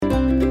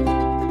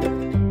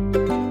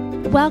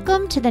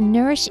Welcome to the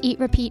Nourish, Eat,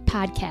 Repeat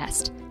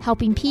podcast,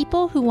 helping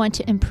people who want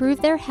to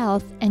improve their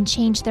health and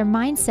change their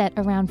mindset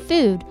around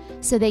food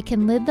so they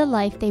can live the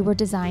life they were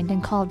designed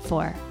and called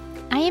for.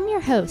 I am your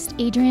host,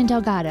 Adrienne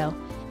Delgado,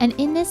 and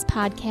in this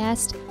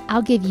podcast,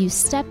 I'll give you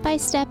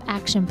step-by-step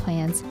action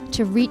plans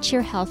to reach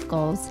your health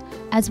goals,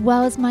 as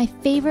well as my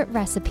favorite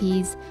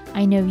recipes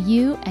I know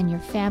you and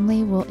your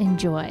family will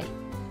enjoy.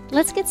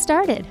 Let's get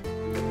started.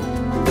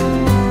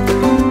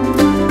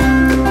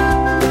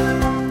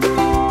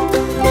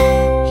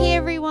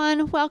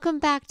 Welcome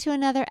back to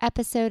another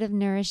episode of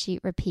Nourish,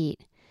 Eat,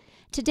 Repeat.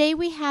 Today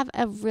we have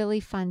a really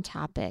fun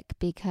topic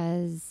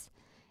because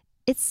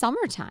it's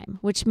summertime,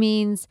 which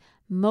means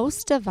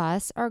most of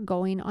us are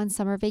going on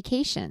summer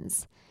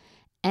vacations.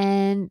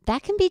 And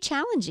that can be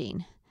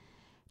challenging.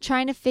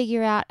 Trying to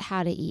figure out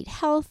how to eat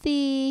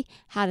healthy,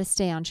 how to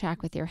stay on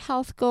track with your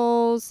health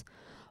goals.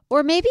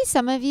 Or maybe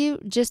some of you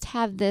just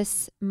have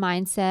this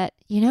mindset,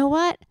 you know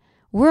what?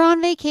 We're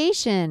on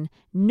vacation,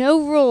 no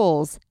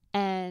rules,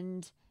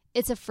 and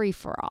it's a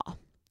free-for-all.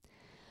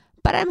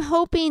 But I'm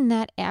hoping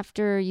that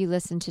after you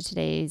listen to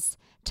today's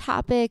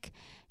topic,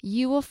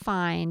 you will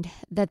find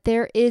that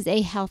there is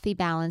a healthy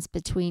balance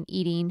between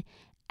eating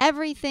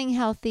everything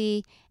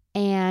healthy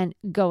and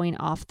going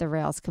off the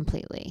rails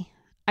completely.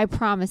 I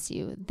promise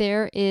you,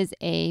 there is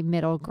a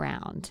middle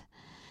ground.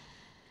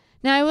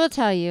 Now, I will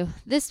tell you,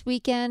 this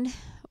weekend,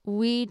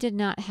 we did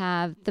not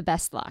have the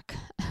best luck.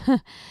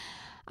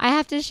 I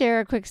have to share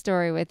a quick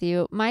story with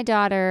you. My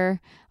daughter,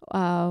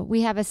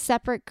 we have a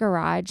separate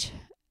garage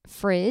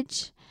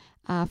fridge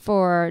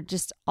for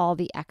just all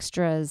the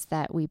extras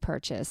that we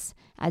purchase.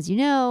 As you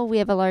know, we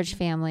have a large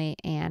family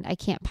and I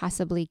can't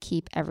possibly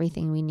keep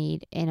everything we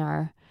need in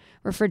our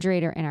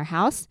refrigerator in our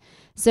house.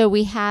 So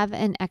we have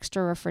an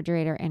extra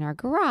refrigerator in our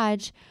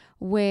garage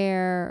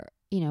where,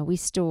 we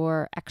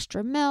store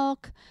extra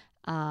milk.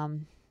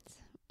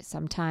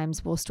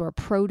 Sometimes we'll store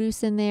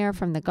produce in there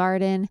from the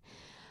garden.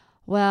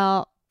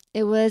 Well,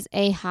 it was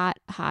a hot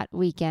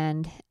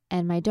weekend,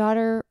 and my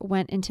daughter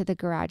went into the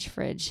garage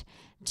fridge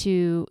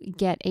to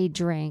get a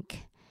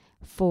drink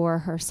for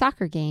her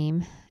soccer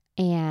game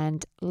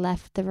and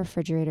left the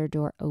refrigerator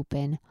door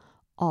open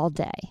all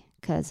day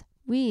because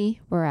we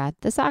were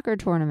at the soccer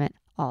tournament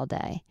all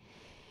day.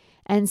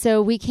 And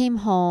so we came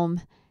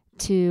home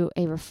to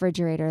a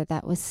refrigerator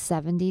that was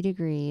 70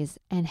 degrees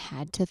and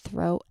had to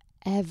throw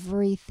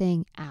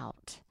everything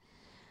out.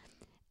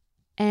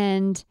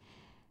 And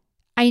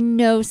I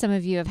know some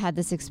of you have had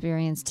this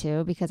experience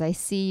too, because I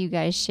see you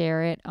guys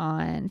share it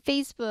on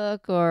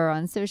Facebook or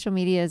on social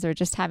medias or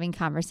just having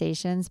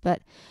conversations,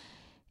 but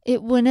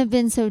it wouldn't have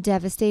been so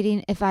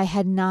devastating if I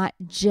had not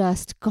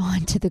just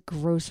gone to the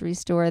grocery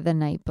store the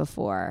night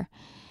before.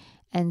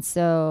 And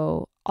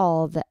so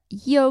all the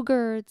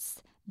yogurts,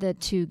 the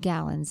 2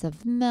 gallons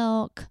of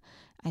milk,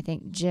 I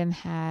think Jim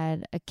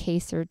had a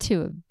case or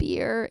 2 of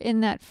beer in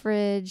that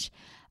fridge,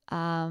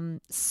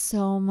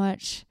 so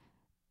much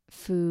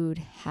food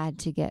had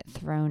to get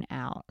thrown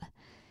out.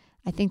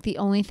 I think the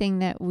only thing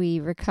that we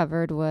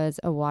recovered was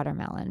a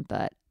watermelon,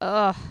 but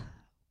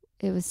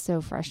it was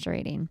so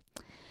frustrating.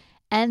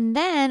 And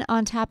then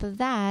on top of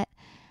that,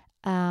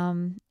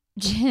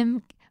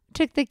 Jim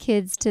took the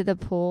kids to the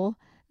pool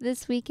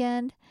this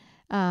weekend.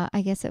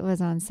 I guess it was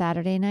on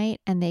Saturday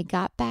night, and they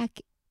got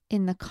back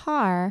in the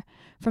car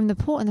from the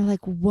pool and they're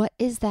like, what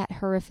is that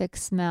horrific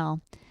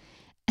smell?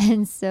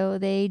 And so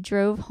they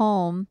drove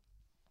home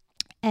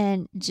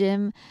and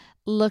Jim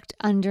looked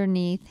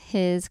underneath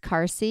his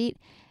car seat,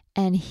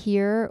 and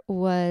here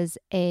was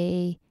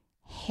a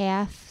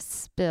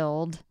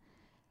half-spilled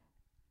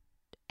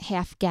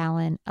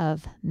half-gallon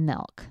of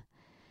milk.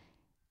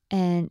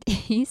 And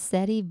he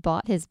said he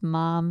bought his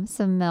mom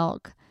some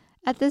milk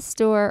at the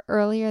store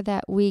earlier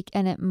that week,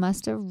 and it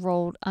must have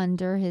rolled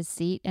under his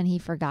seat, and he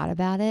forgot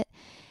about it.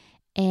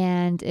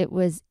 And it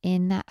was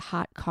in that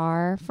hot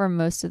car for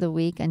most of the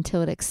week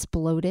until it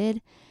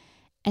exploded.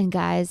 And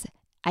guys,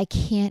 I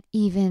can't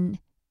even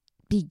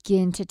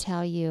begin to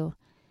tell you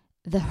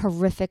the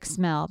horrific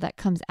smell that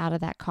comes out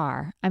of that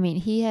car. I mean,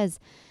 he has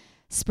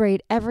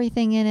sprayed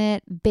everything in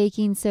it,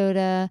 baking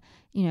soda,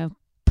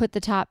 put the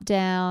top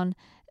down,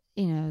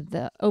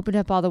 opened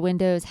up all the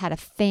windows, had a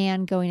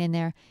fan going in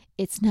there.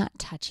 It's not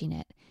touching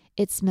it.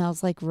 It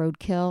smells like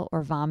roadkill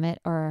or vomit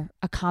or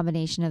a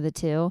combination of the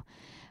two.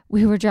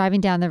 We were driving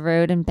down the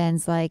road and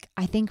Ben's like,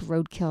 I think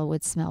roadkill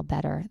would smell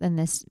better than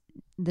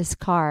this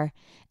car.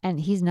 And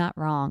he's not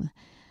wrong.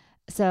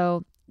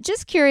 So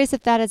just curious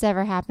if that has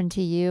ever happened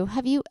to you.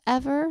 Have you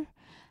ever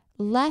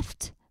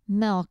left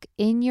milk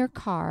in your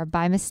car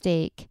by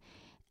mistake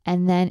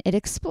and then it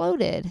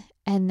exploded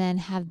and then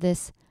have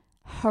this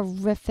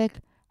horrific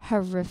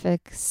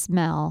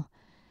smell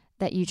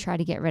that you try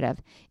to get rid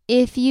of?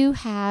 If you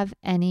have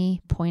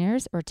any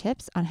pointers or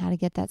tips on how to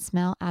get that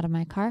smell out of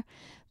my car,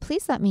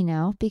 please let me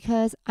know,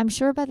 because I'm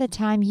sure by the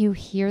time you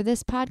hear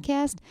this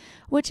podcast,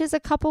 which is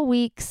a couple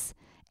weeks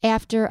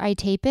after I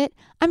tape it,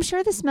 I'm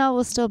sure the smell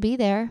will still be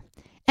there.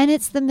 And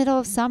it's the middle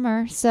of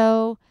summer,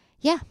 so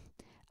yeah,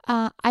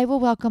 I will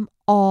welcome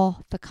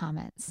all the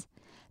comments.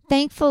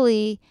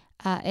 Thankfully,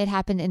 it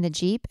happened in the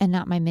Jeep and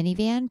not my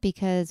minivan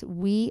because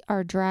we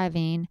are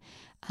driving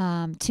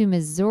to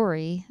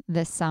Missouri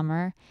this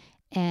summer,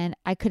 and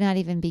I could not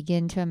even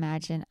begin to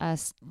imagine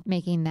us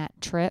making that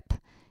trip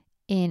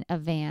in a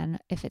van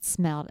if it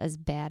smelled as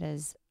bad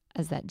as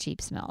that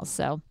Jeep smells.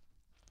 So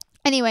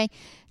anyway,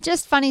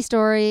 just funny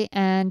story,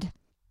 and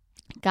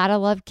gotta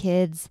love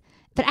kids.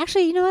 But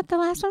actually, you know what? The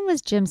last one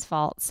was Jim's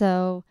fault.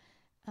 So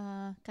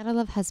gotta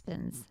love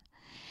husbands.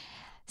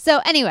 So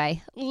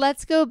anyway,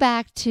 let's go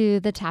back to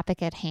the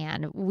topic at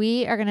hand.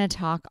 We are going to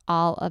talk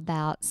all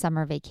about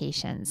summer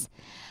vacations.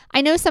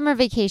 I know summer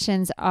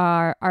vacations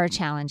are a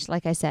challenge,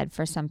 like I said,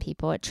 for some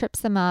people. It trips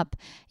them up.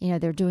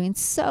 They're doing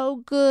so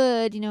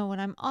good. When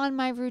I'm on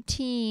my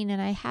routine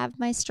and I have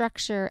my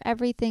structure,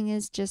 everything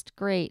is just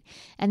great.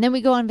 And then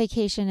we go on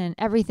vacation and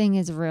everything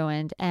is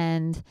ruined.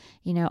 And,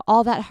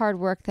 all that hard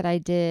work that I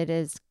did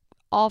is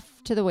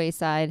off to the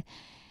wayside.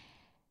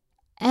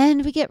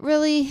 And we get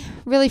really,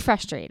 really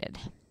frustrated.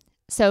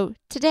 So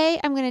today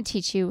I'm going to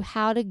teach you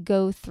how to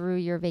go through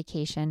your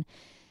vacation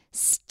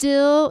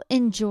still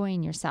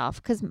enjoying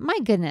yourself, because my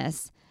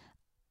goodness,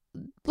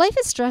 life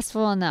is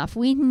stressful enough.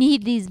 We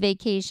need these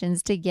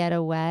vacations to get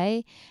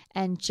away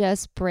and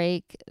just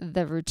break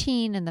the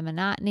routine and the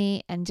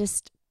monotony and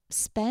just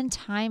spend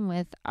time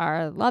with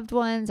our loved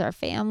ones, our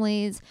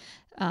families,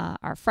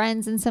 our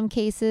friends in some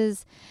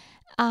cases.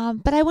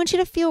 But I want you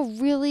to feel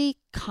really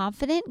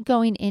confident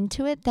going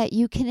into it that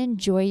you can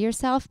enjoy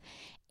yourself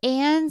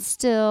and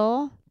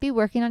still be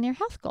working on your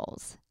health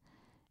goals.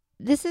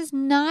 This is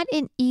not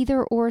an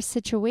either or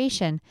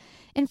situation.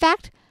 In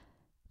fact,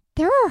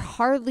 there are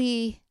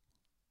hardly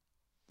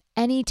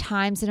any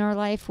times in our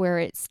life where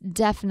it's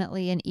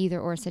definitely an either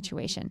or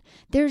situation.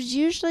 There's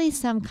usually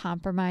some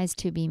compromise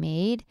to be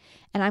made,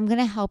 and I'm going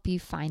to help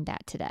you find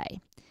that today.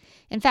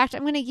 In fact,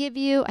 I'm going to give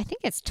you, I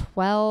think it's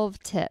 12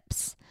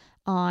 tips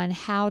on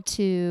how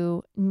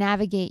to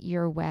navigate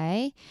your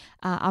way.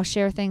 I'll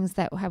share things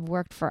that have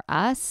worked for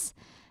us.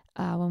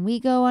 When we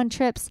go on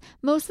trips,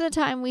 most of the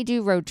time we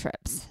do road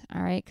trips,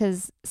 all right,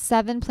 because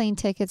 7 plane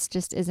tickets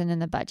just isn't in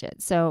the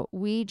budget. So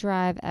we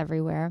drive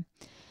everywhere,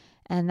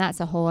 and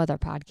that's a whole other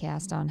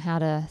podcast on how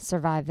to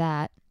survive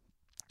that.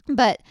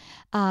 But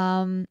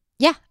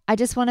yeah, I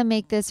just want to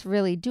make this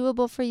really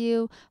doable for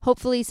you.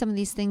 Hopefully some of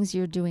these things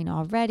you're doing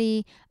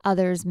already,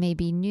 others may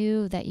be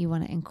new that you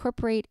want to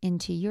incorporate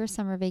into your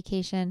summer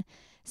vacation.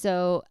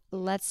 So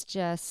let's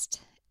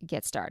just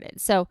get started.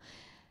 So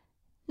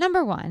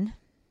number 1,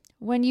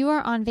 when you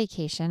are on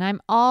vacation,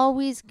 I'm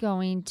always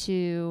going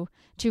to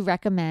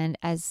recommend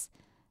as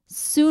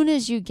soon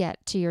as you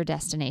get to your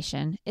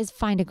destination is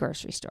find a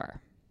grocery store.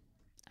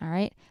 All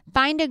right.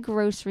 Find a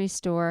grocery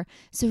store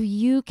so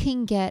you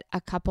can get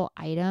a couple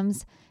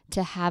items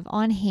to have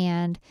on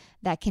hand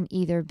that can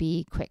either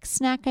be quick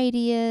snack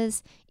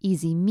ideas,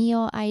 easy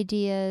meal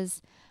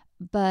ideas,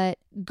 but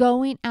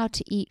going out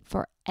to eat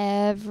for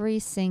every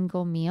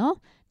single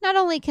meal, not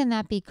only can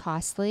that be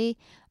costly,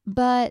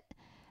 but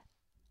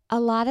a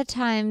lot of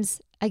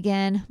times,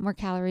 again, more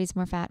calories,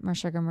 more fat, more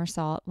sugar, more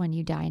salt when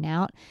you dine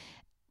out.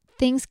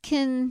 Things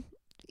can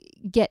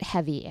get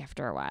heavy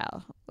after a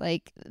while.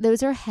 Like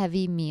those are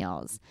heavy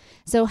meals.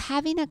 So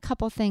having a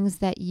couple things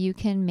that you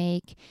can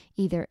make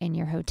either in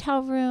your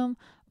hotel room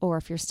or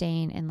if you're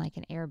staying in like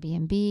an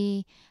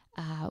Airbnb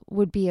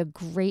would be a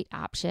great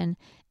option.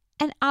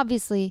 And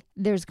obviously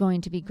there's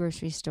going to be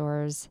grocery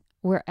stores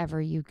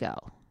wherever you go.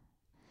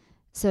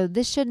 So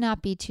this should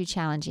not be too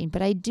challenging,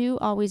 but I do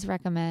always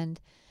recommend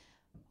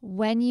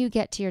when you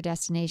get to your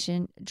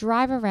destination,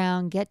 drive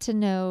around, get to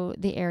know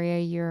the area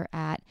you're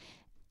at,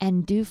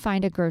 and do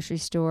find a grocery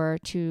store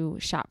to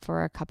shop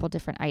for a couple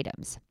different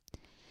items.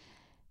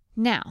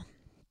 Now,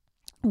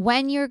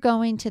 when you're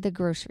going to the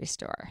grocery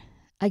store,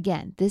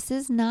 again, this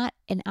is not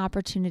an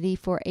opportunity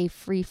for a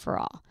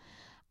free-for-all.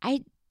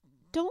 I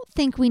don't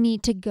think we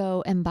need to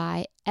go and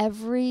buy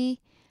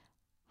every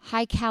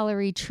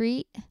high-calorie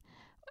treat.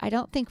 I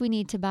don't think we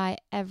need to buy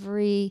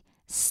every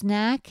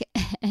snack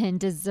and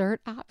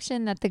dessert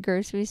option that the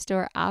grocery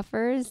store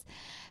offers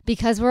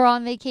because we're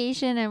on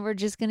vacation and we're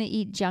just going to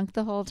eat junk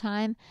the whole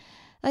time.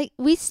 Like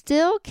we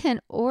still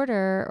can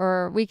order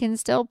or we can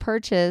still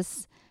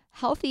purchase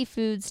healthy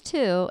foods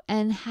too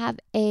and have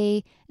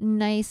a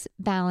nice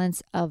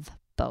balance of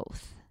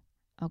both.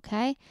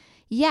 Okay?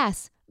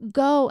 Yes,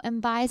 go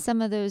and buy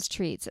some of those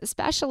treats,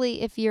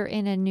 especially if you're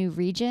in a new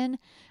region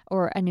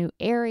or a new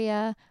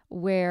area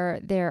where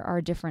there are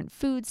different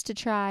foods to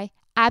try.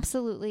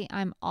 Absolutely,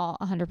 I'm all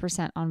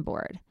 100% on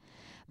board.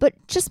 But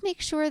just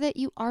make sure that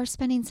you are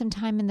spending some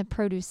time in the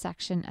produce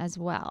section as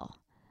well.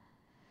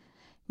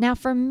 Now,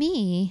 for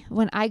me,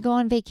 when I go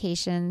on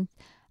vacation,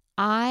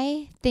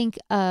 I think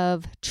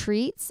of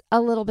treats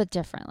a little bit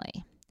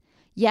differently.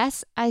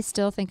 Yes, I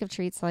still think of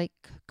treats like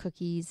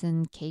cookies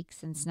and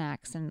cakes and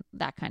snacks and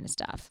that kind of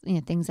stuff,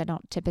 things I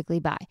don't typically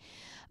buy.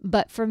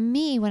 But for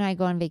me, when I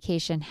go on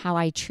vacation, how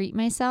I treat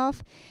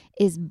myself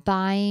is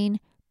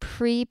buying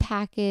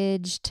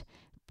prepackaged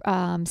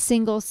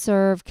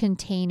single-serve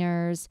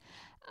containers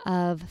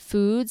of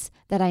foods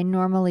that I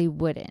normally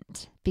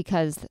wouldn't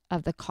because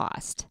of the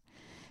cost.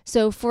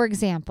 So, for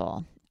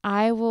example,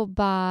 I will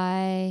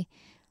buy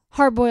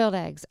hard-boiled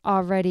eggs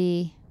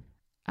already.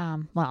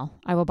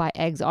 I will buy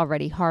eggs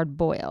already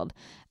hard-boiled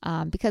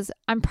because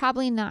I'm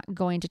probably not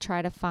going to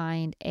try to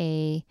find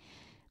a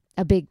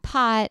big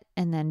pot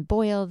and then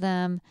boil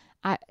them.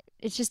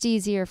 It's just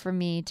easier for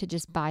me to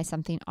just buy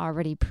something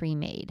already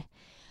pre-made.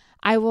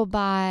 I will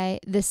buy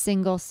the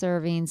single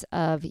servings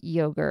of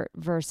yogurt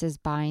versus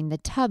buying the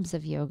tubs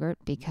of yogurt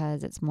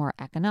because it's more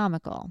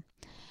economical.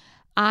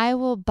 I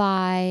will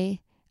go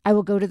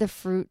to the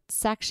fruit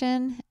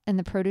section and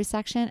the produce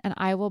section, and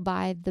I will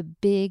buy the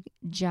big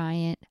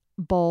giant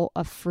bowl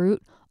of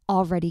fruit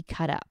already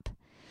cut up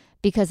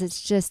because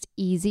it's just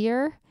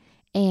easier.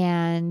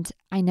 And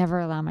I never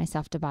allow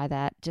myself to buy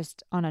that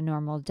just on a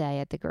normal day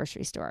at the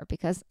grocery store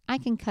because I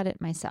can cut it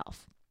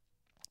myself.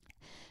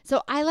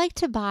 So I like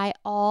to buy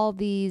all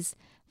these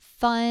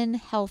fun,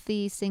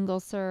 healthy, single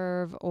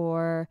serve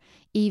or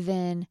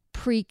even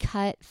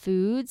pre-cut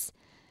foods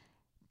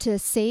to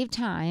save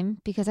time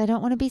because I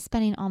don't want to be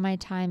spending all my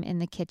time in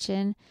the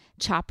kitchen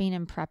chopping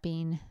and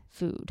prepping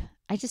food.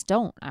 I just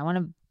don't. I want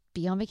to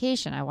be on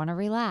vacation. I want to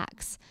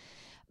relax.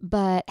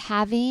 But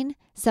having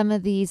some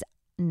of these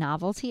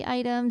novelty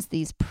items,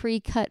 these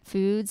pre-cut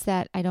foods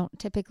that I don't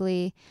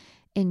typically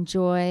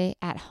enjoy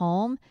at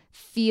home,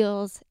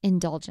 feels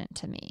indulgent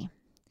to me.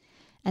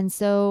 And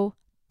so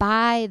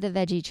buy the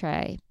veggie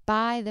tray,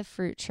 buy the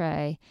fruit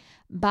tray,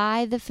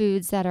 buy the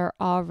foods that are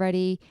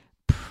already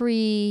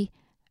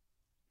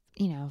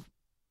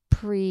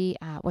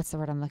what's the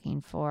word I'm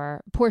looking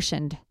for?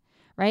 Portioned,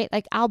 right?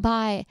 Like I'll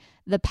buy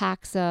the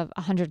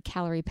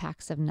 100-calorie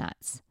packs of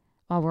nuts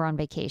while we're on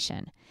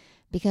vacation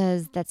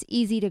because that's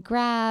easy to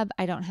grab.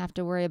 I don't have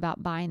to worry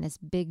about buying this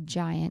big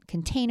giant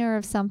container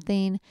of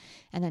something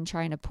and then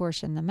trying to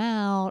portion them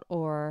out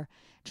or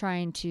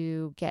trying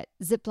to get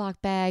Ziploc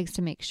bags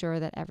to make sure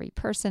that every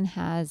person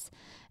has,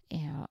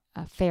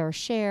 a fair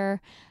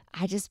share.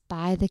 I just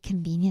buy the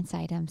convenience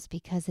items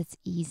because it's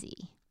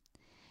easy.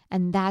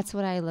 And that's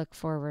what I look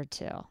forward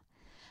to.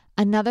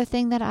 Another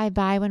thing that I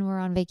buy when we're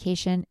on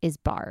vacation is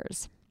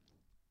bars.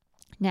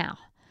 Now,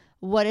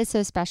 what is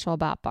so special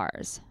about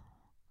bars?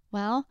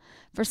 Well,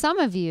 for some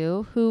of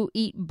you who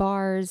eat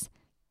bars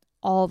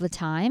all the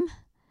time,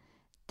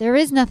 there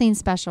is nothing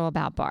special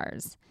about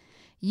bars.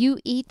 You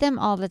eat them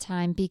all the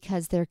time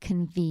because they're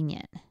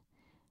convenient.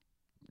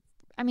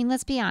 I mean,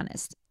 let's be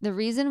honest. The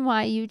reason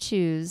why you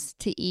choose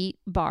to eat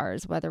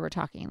bars, whether we're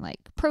talking like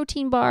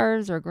protein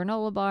bars or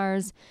granola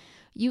bars,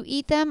 you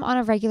eat them on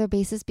a regular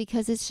basis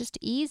because it's just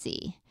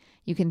easy.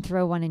 You can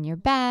throw one in your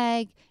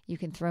bag, you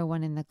can throw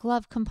one in the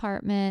glove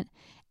compartment,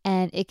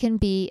 and it can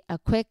be a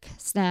quick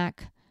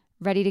snack,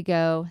 ready to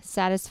go,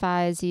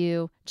 satisfies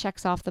you,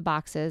 checks off the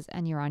boxes,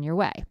 and you're on your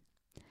way.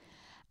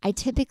 I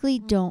typically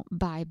don't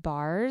buy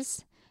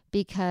bars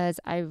because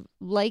I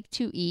like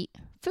to eat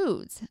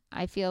foods.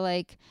 I feel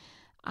like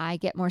I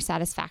get more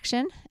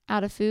satisfaction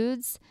out of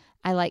foods.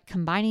 I like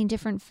combining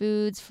different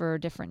foods for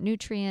different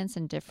nutrients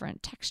and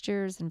different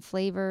textures and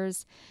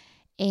flavors.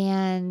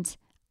 And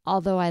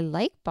although I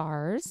like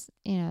bars,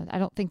 I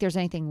don't think there's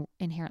anything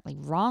inherently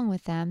wrong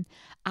with them.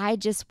 I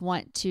just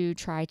want to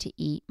try to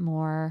eat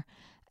more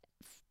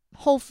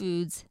whole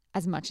foods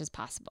as much as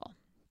possible.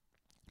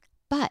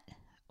 But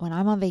when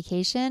I'm on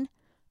vacation,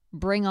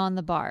 bring on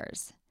the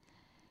bars.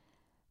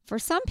 For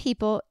some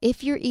people,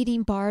 if you're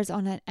eating bars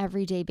on an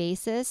everyday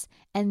basis,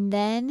 and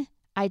then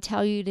I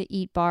tell you to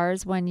eat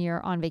bars when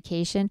you're on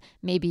vacation,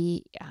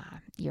 maybe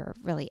you're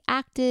really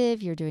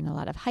active, you're doing a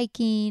lot of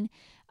hiking,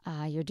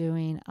 you're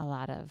doing a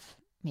lot of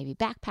maybe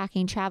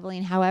backpacking,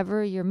 traveling,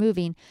 however you're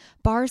moving,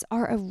 bars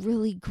are a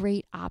really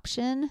great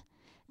option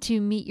to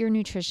meet your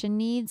nutrition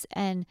needs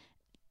and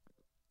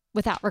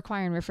without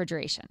requiring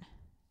refrigeration,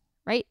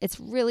 right? It's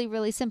really,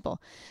 really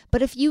simple.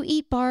 But if you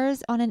eat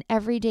bars on an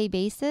everyday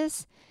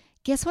basis,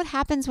 guess what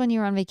happens when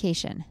you're on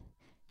vacation?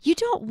 You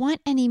don't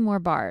want any more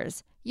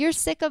bars. You're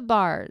sick of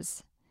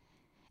bars.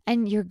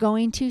 And you're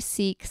going to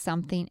seek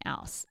something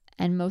else.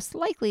 And most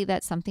likely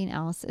that something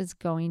else is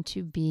going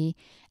to be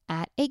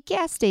at a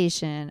gas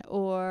station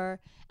or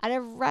at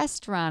a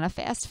restaurant, a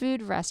fast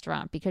food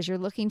restaurant, because you're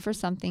looking for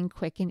something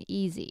quick and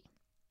easy.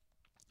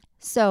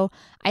 So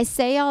I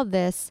say all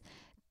this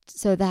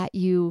so that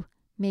you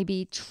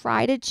maybe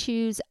try to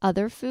choose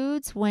other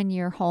foods when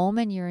you're home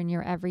and you're in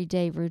your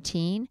everyday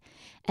routine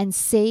and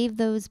save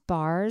those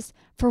bars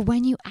for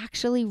when you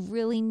actually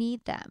really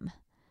need them.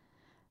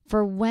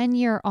 For when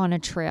you're on a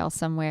trail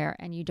somewhere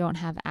and you don't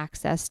have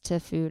access to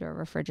food or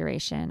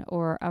refrigeration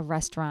or a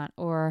restaurant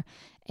or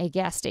a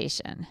gas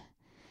station.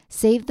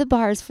 Save the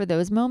bars for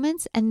those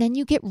moments and then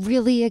you get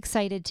really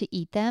excited to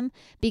eat them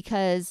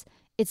because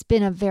it's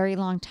been a very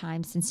long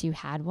time since you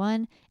had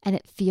one and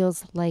it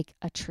feels like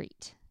a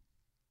treat.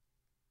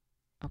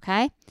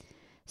 Okay?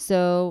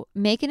 So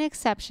make an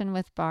exception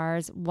with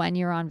bars when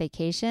you're on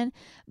vacation,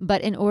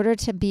 but in order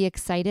to be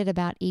excited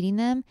about eating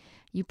them,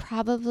 you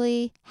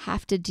probably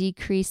have to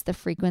decrease the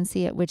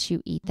frequency at which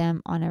you eat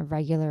them on a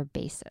regular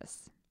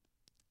basis.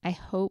 I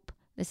hope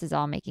this is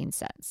all making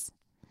sense.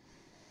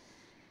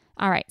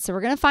 All right, so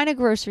we're going to find a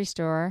grocery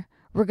store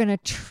We're going to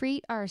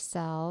treat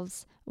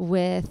ourselves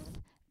with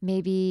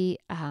maybe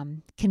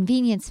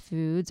convenience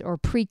foods or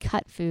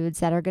pre-cut foods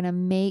that are going to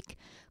make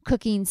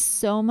cooking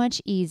so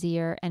much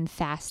easier and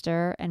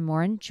faster and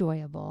more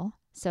enjoyable.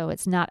 So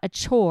it's not a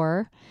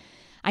chore.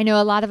 I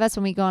know a lot of us,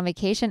 when we go on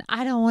vacation,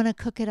 I don't want to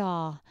cook at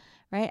all,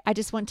 right? I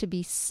just want to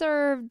be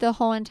served the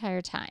whole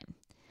entire time.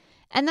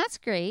 And that's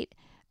great.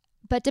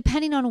 But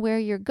depending on where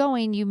you're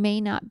going, you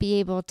may not be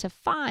able to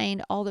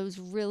find all those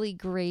really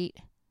great,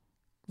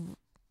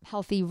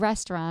 healthy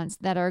restaurants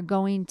that are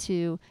going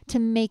to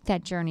make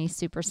that journey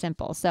super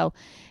simple. So,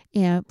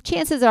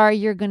 chances are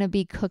you're going to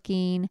be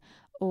cooking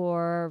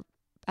or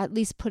at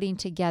least putting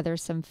together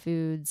some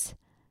foods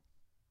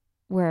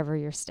wherever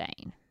you're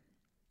staying.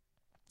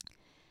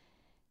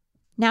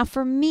 Now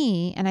for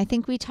me, and I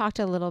think we talked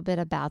a little bit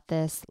about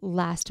this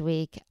last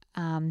week,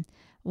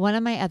 one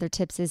of my other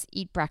tips is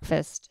eat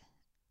breakfast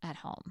at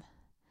home.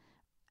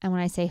 And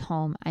when I say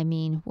home, I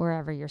mean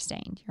wherever you're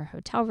staying, your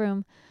hotel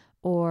room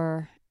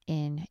or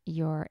in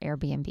your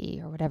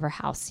Airbnb or whatever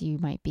house you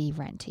might be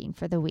renting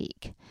for the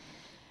week.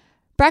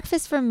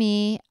 Breakfast for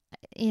me,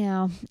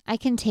 I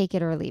can take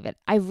it or leave it.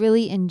 I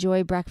really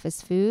enjoy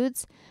breakfast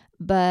foods,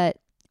 but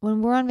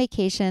when we're on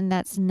vacation,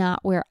 that's not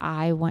where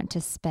I want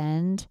to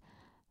spend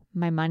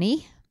my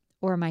money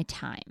or my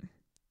time.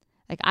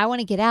 Like, I want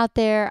to get out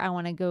there. I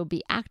want to go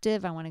be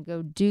active. I want to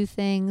go do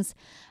things.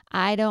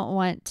 I don't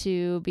want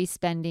to be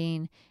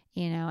spending,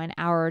 an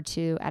hour or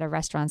two at a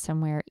restaurant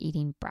somewhere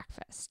eating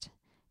breakfast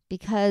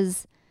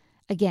because,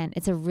 again,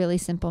 it's a really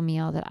simple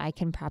meal that I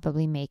can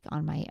probably make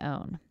on my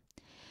own.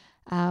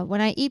 When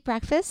I eat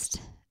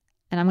breakfast,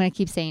 and I'm going to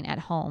keep saying at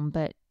home,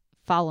 but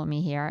follow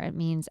me here. It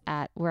means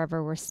at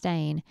wherever we're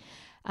staying.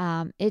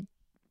 It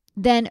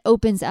then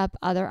opens up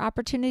other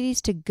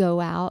opportunities to go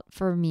out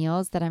for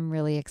meals that I'm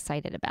really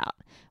excited about,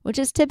 which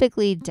is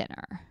typically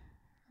dinner,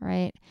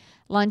 right?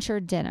 Lunch or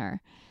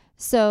dinner.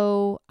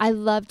 So I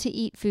love to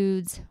eat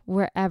foods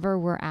wherever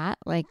we're at.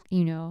 Like,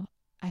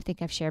 I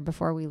think I've shared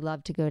before, we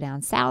love to go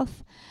down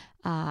south.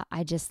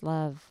 I just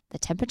love the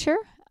temperature.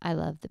 I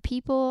love the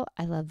people.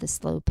 I love the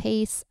slow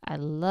pace. I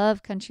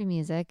love country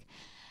music.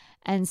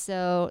 And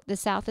so the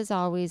South is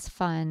always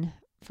fun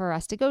for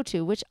us to go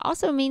to, which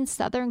also means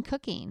Southern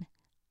cooking.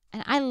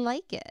 And I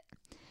like it.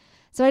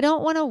 So I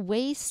don't want to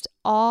waste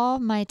all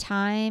my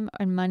time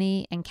and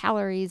money and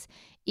calories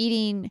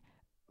eating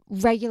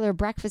regular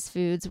breakfast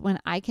foods when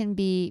I can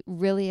be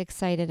really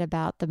excited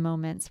about the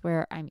moments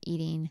where I'm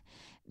eating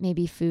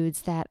maybe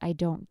foods that I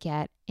don't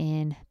get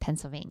in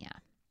Pennsylvania.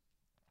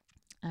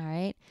 All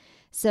right.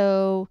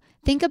 So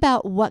think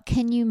about what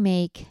can you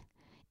make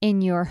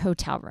in your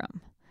hotel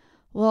room.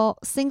 Well,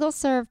 single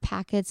serve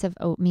packets of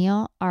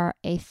oatmeal are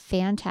a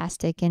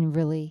fantastic and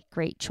really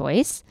great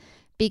choice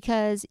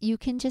because you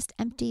can just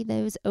empty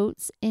those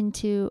oats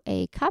into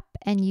a cup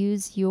and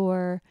use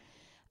your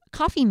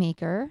coffee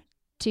maker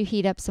to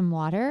heat up some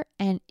water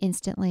and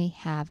instantly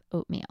have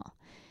oatmeal.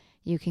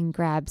 You can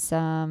grab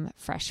some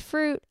fresh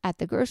fruit at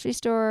the grocery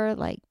store,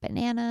 like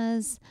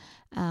bananas.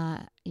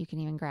 You can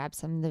even grab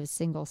some of those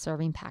single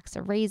serving packs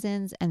of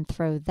raisins and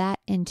throw that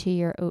into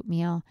your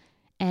oatmeal,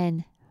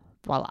 and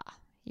voila,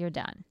 you're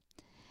done.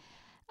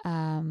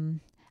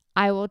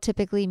 I will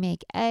typically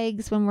make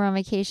eggs when we're on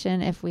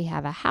vacation if we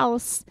have a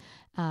house.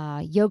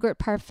 Yogurt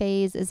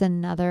parfaits is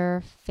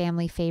another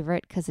family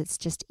favorite because it's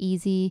just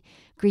easy.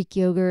 Greek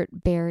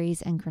yogurt,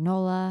 berries, and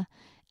granola.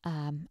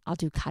 I'll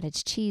do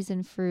cottage cheese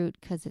and fruit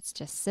because it's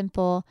just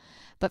simple.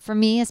 But for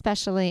me,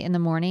 especially in the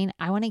morning,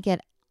 I want to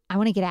get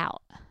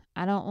out.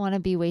 I don't want to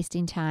be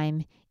wasting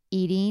time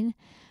eating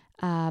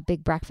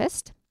big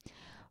breakfast,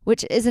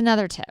 which is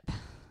another tip.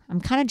 I'm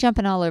kind of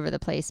jumping all over the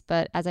place,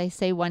 but as I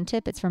say one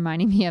tip, it's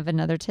reminding me of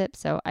another tip.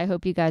 So I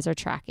hope you guys are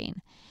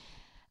tracking.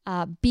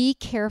 Be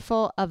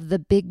careful of the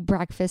big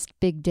breakfast,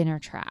 big dinner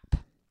trap.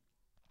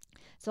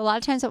 So a lot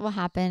of times what will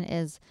happen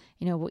is,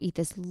 we'll eat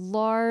this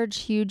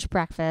large, huge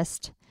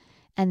breakfast,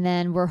 and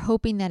then we're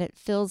hoping that it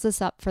fills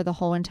us up for the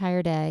whole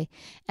entire day.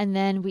 And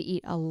then we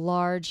eat a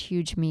large,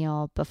 huge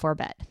meal before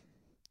bed.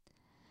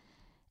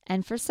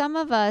 And for some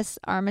of us,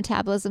 our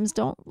metabolisms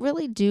don't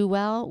really do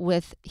well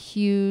with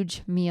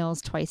huge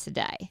meals twice a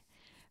day.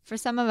 For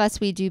some of us,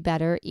 we do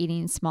better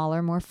eating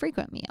smaller, more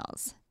frequent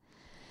meals.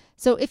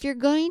 So if you're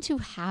going to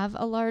have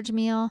a large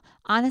meal,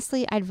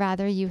 honestly, I'd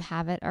rather you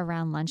have it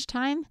around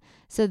lunchtime.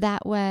 So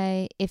that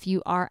way, if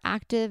you are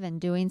active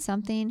and doing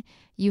something,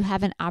 you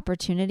have an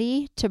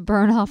opportunity to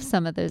burn off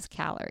some of those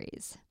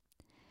calories.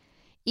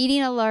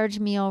 Eating a large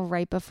meal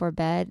right before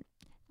bed,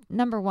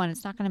 number one,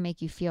 it's not going to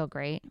make you feel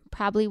great.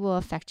 Probably will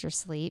affect your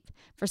sleep.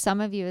 For some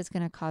of you, it's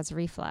going to cause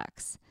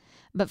reflux.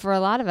 But for a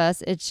lot of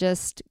us, it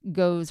just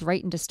goes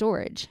right into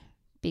storage.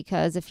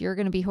 Because if you're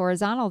going to be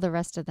horizontal the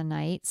rest of the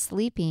night,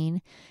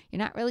 sleeping, you're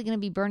not really going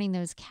to be burning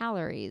those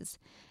calories.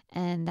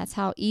 And that's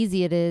how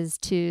easy it is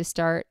to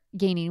start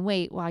gaining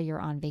weight while you're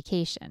on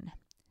vacation.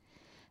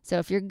 So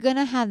if you're going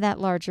to have that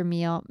larger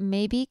meal,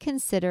 maybe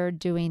consider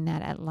doing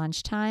that at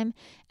lunchtime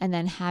and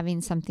then having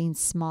something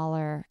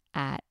smaller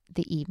at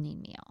the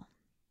evening meal.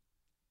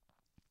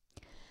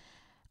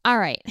 All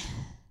right.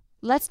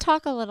 Let's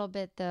talk a little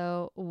bit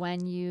though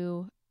when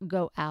you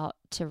go out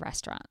to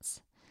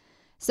restaurants.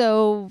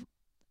 So,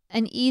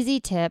 an easy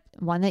tip,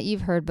 one that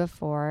you've heard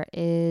before,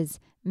 is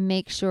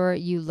make sure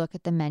you look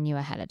at the menu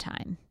ahead of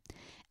time.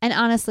 And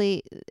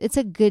honestly, it's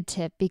a good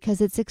tip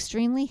because it's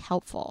extremely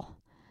helpful.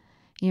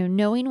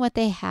 Knowing what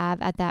they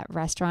have at that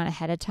restaurant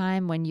ahead of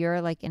time when you're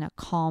like in a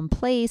calm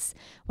place,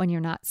 when you're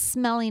not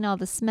smelling all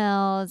the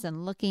smells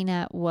and looking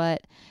at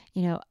what,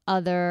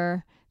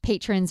 other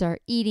patrons are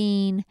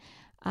eating,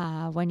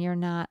 when you're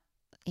not,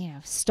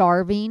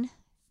 starving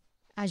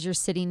as you're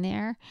sitting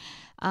there.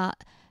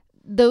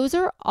 Those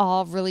are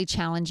all really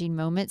challenging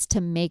moments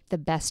to make the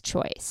best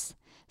choice.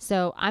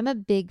 So I'm a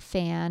big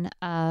fan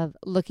of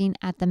looking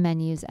at the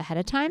menus ahead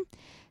of time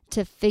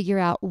to figure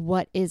out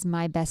what is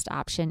my best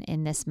option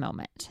in this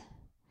moment.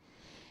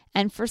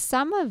 And for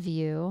some of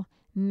you,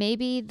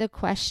 maybe the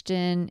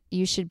question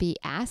you should be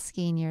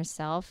asking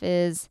yourself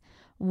is,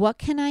 what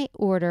can I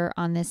order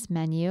on this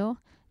menu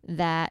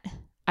that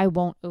I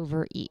won't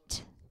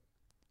overeat?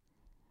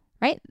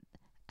 Right?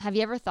 Have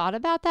you ever thought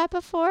about that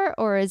before?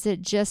 Or is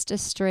it just a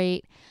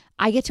straight,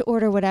 I get to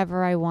order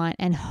whatever I want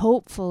and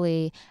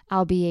hopefully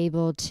I'll be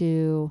able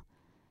to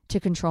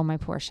control my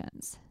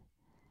portions?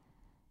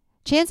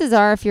 Chances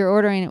are if you're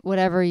ordering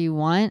whatever you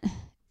want,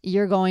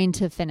 you're going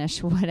to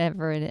finish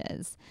whatever it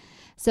is.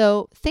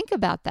 So think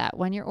about that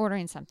when you're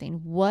ordering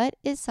something. What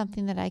is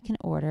something that I can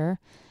order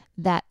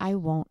that I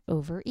won't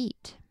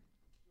overeat?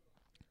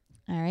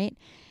 All right.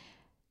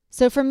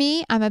 So for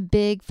me, I'm a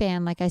big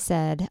fan, like I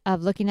said,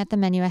 of looking at the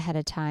menu ahead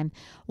of time.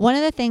 One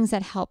of the things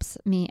that helps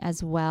me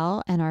as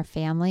well and our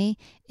family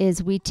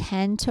is we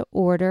tend to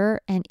order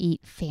and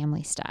eat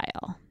family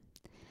style.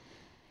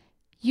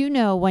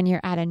 When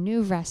you're at a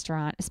new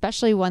restaurant,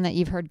 especially one that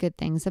you've heard good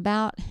things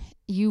about,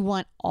 you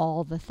want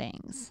all the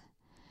things,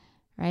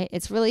 right?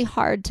 It's really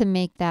hard to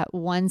make that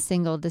one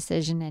single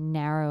decision and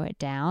narrow it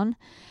down.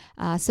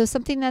 So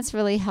something that's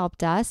really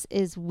helped us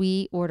is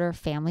we order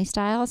family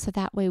style, so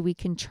that way we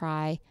can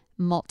try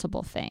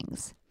multiple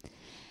things.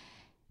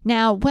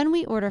 Now, when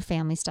we order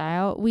family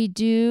style, we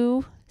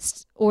do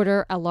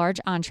order a large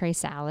entree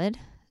salad,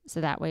 so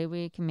that way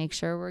we can make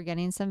sure we're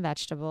getting some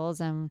vegetables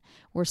and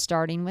we're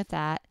starting with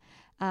that.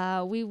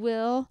 We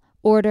will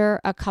order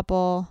a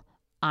couple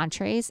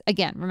entrees.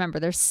 Again, remember,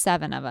 there's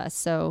 7 of us,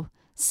 so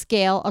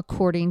scale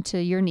according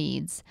to your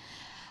needs.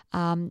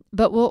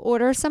 But we'll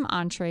order some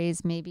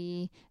entrees,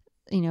 maybe,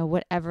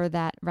 whatever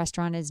that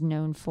restaurant is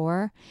known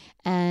for.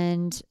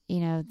 And,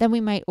 then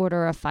we might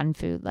order a fun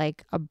food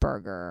like a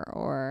burger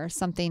or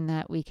something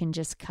that we can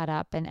just cut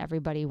up and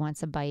everybody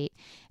wants a bite,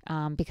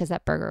 because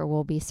that burger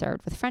will be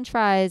served with French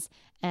fries.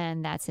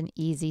 And that's an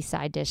easy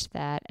side dish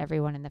that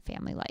everyone in the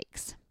family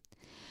likes.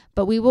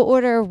 But we will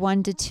order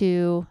 1 to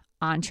 2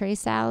 entree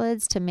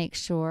salads to make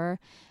sure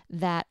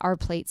that our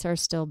plates are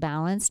still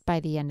balanced by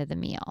the end of the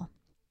meal.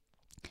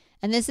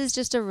 And this is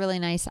just a really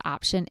nice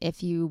option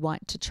if you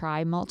want to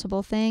try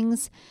multiple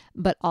things,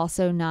 but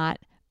also not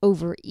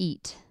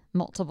overeat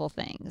multiple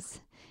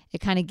things.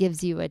 It kind of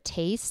gives you a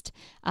taste.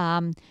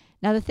 Now,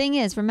 the thing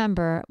is,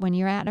 remember, when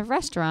you're at a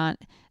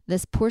restaurant,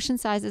 this portion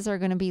sizes are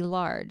going to be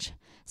large.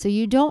 So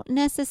you don't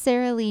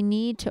necessarily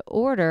need to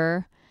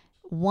order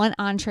 1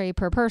 entree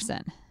per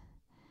person.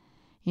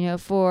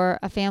 For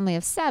a family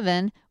of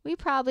 7, we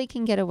probably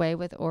can get away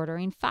with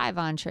ordering 5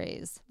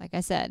 entrees. Like I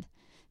said,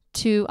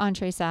 2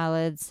 entree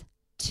salads,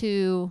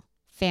 2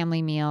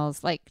 family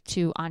meals, like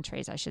 2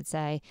 entrees, I should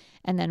say,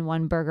 and then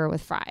 1 burger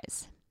with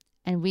fries.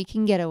 And we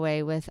can get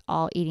away with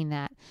all eating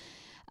that,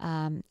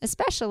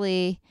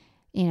 especially,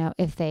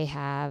 if they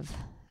have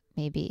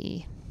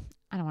maybe,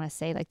 I don't want to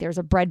say like there's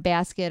a bread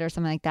basket or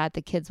something like that.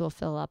 The kids will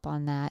fill up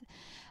on that.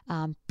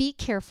 Be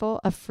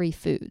careful of free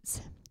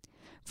foods.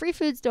 Free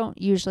foods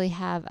don't usually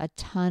have a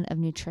ton of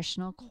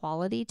nutritional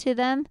quality to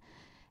them,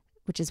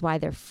 which is why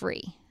they're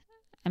free.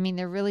 I mean,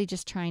 they're really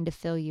just trying to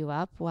fill you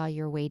up while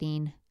you're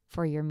waiting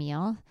for your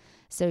meal,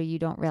 so you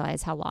don't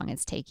realize how long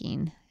it's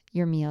taking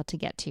your meal to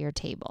get to your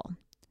table.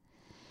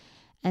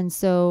 And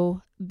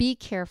so be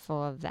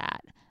careful of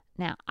that.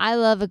 Now, I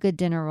love a good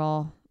dinner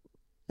roll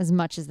as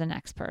much as the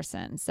next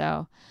person,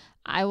 so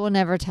I will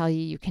never tell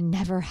you can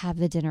never have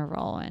the dinner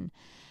roll.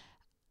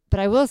 But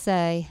I will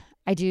say,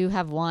 I do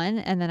have one,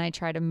 and then I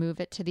try to move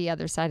it to the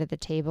other side of the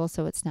table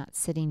so it's not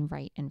sitting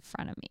right in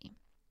front of me.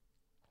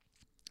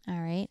 All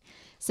right.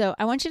 So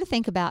I want you to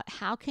think about,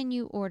 how can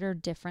you order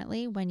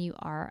differently when you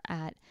are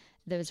at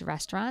those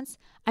restaurants?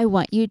 I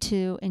want you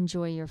to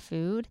enjoy your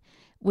food,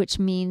 which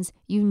means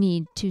you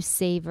need to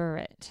savor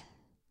it.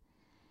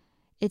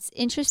 It's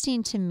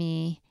interesting to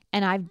me,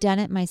 and I've done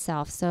it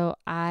myself, so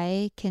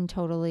I can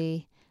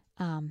totally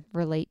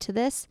relate to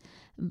this.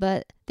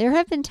 But there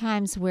have been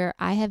times where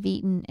I have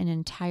eaten an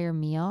entire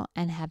meal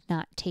and have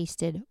not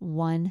tasted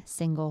one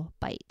single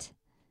bite.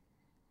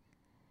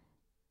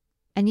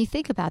 And you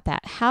think about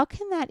that. How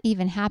can that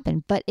even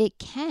happen? But it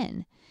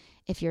can.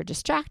 If you're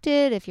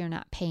distracted, if you're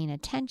not paying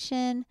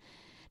attention.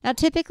 Now,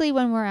 typically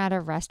when we're at a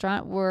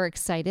restaurant, we're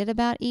excited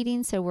about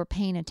eating, so we're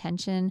paying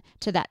attention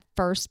to that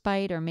first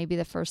bite or maybe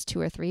the first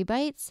 2 or 3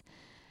 bites.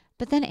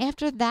 But then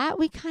after that,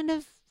 we kind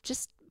of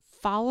just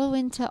follow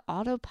into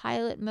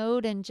autopilot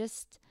mode and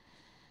just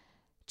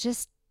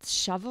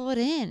shovel it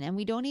in, and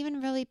we don't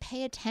even really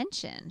pay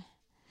attention.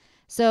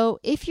 So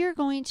if you're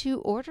going to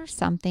order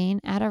something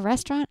at a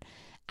restaurant,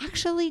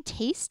 actually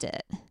taste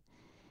it.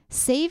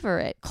 Savor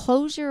it.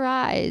 Close your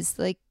eyes.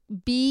 Like,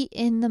 be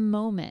in the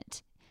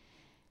moment.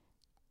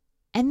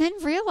 And then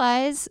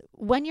realize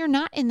when you're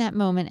not in that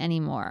moment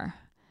anymore.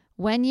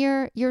 When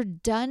you're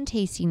done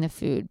tasting the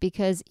food,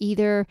 because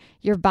either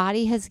your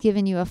body has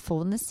given you a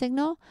fullness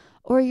signal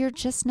or you're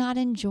just not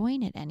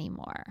enjoying it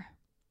anymore.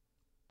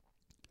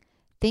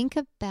 Think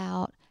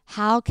about,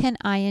 how can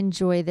I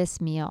enjoy this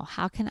meal?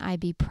 How can I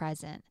be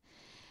present?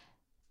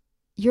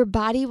 Your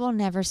body will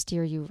never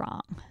steer you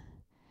wrong.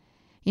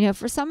 You know,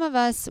 for some of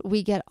us,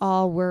 we get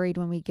all worried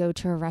when we go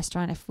to a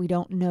restaurant if we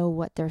don't know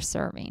what they're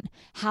serving.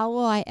 How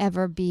will I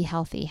ever be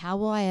healthy? How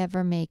will I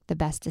ever make the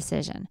best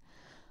decision?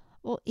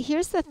 Well,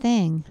 here's the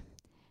thing.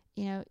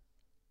 You know,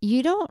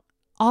 you don't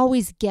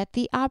always get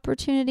the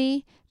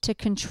opportunity to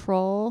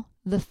control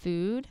the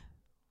food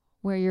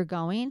where you're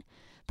going,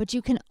 but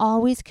you can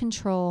always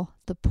control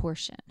the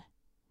portion.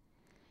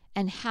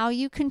 And how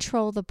you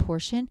control the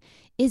portion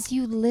is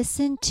you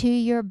listen to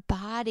your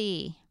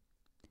body.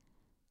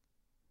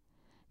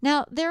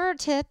 Now, there are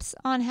tips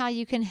on how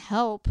you can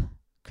help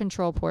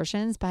control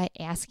portions by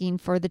asking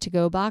for the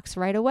to-go box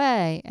right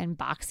away and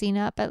boxing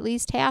up at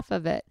least half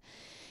of it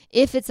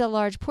if it's a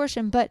large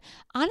portion. But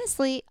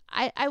honestly,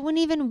 I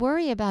wouldn't even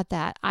worry about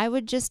that. I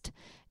would just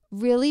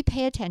really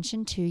pay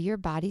attention to your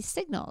body's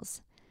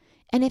signals.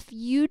 And if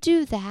you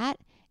do that,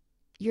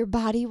 your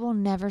body will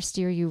never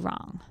steer you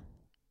wrong.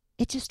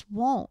 It just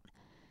won't.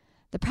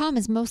 The problem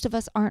is most of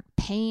us aren't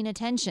paying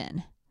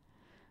attention.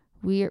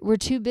 We're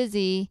too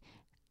busy,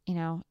 you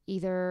know,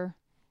 either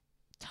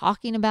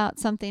talking about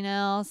something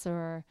else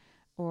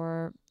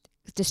or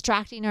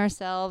distracting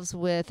ourselves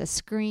with a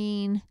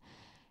screen,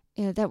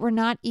 you know, that we're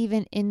not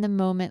even in the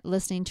moment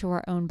listening to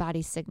our own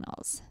body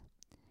signals.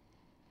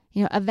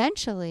 You know,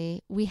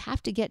 eventually we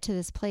have to get to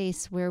this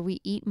place where we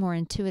eat more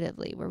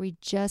intuitively, where we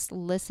just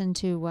listen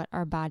to what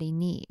our body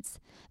needs.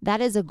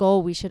 That is a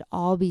goal we should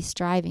all be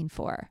striving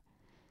for.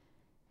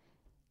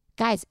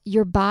 Guys,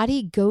 your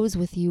body goes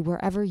with you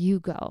wherever you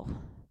go.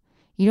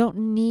 You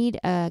don't need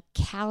a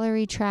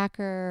calorie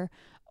tracker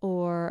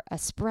or a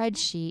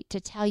spreadsheet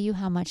to tell you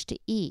how much to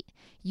eat.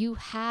 You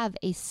have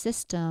a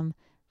system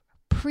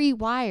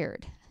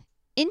pre-wired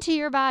into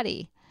your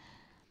body.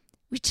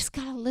 We just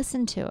got to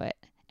listen to it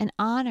and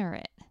honor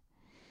it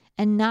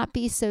and not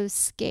be so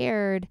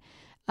scared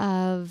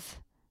of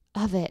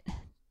it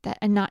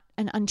and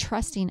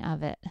untrusting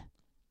of it.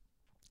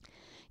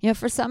 You know,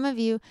 for some of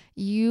you,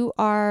 you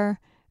are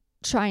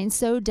trying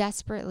so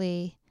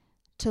desperately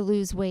to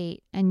lose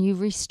weight and you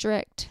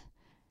restrict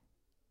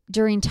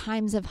during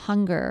times of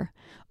hunger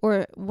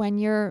or when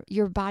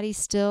your body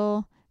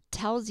still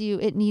tells you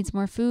it needs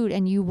more food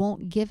and you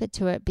won't give it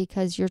to it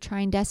because you're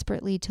trying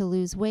desperately to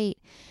lose weight.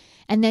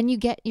 And then you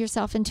get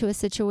yourself into a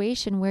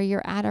situation where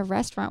you're at a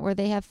restaurant where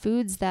they have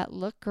foods that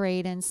look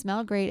great and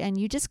smell great and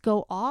you just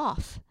go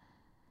off.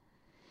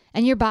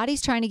 And your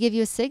body's trying to give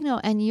you a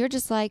signal and you're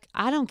just like,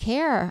 I don't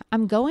care.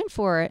 I'm going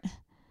for it.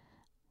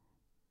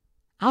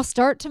 I'll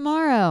start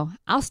tomorrow.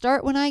 I'll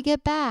start when I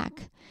get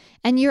back.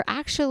 And you're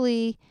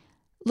actually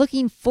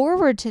looking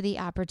forward to the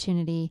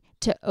opportunity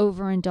to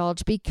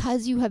overindulge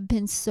because you have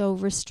been so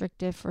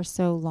restrictive for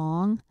so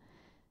long.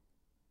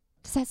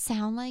 Does that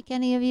sound like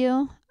any of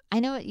you? I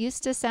know it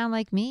used to sound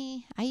like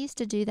me. I used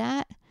to do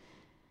that.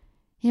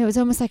 You know, it was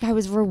almost like I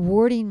was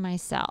rewarding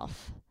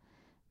myself.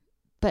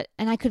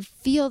 And I could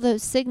feel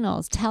those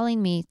signals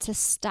telling me to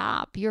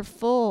stop. You're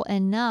full,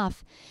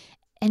 enough.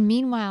 And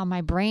meanwhile,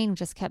 my brain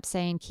just kept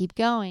saying, keep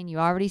going. You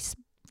already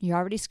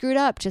screwed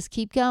up. Just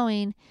keep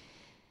going.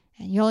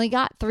 And you only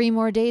got 3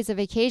 more days of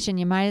vacation.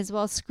 You might as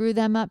well screw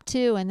them up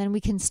too. And then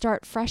we can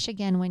start fresh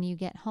again when you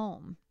get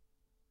home.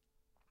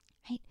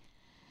 Right?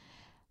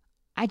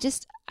 I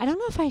don't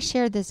know if I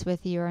shared this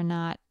with you or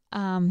not.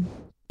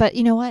 But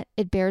you know what?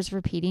 It bears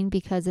repeating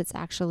because it's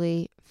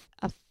actually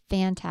a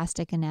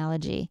fantastic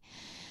analogy.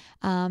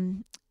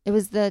 It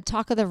was the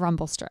talk of the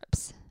rumble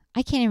strips.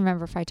 I can't even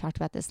remember if I talked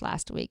about this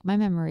last week. My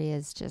memory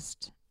is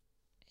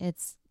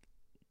it's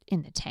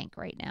in the tank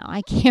right now.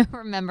 I can't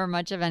remember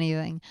much of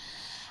anything.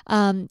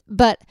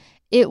 But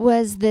it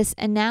was this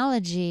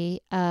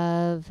analogy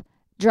of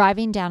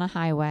driving down a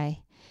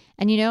highway.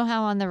 And you know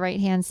how on the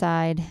right-hand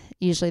side,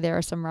 usually there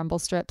are some rumble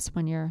strips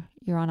when you're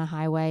on a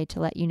highway to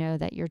let you know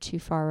that you're too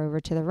far over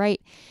to the right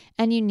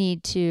and you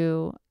need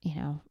to,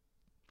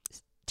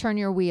 turn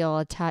your wheel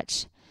a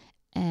touch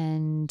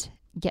and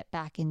get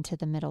back into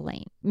the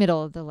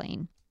middle of the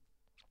lane.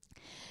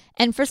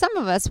 And for some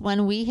of us,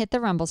 when we hit the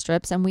rumble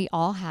strips, and we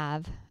all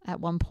have at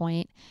one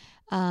point,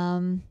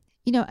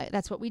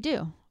 that's what we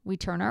do. We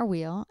turn our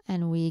wheel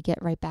and we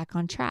get right back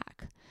on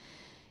track.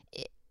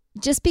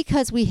 Just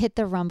because we hit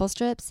the rumble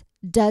strips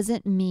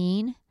doesn't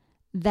mean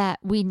that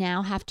we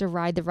now have to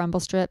ride the rumble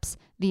strips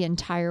the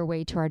entire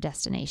way to our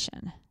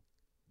destination.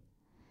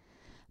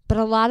 But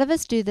a lot of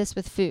us do this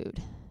with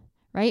food.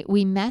 right?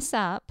 We mess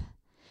up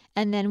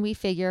and then we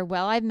figure,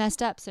 well, I've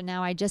messed up, so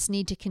now I just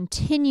need to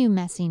continue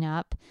messing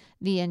up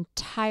the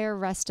entire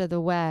rest of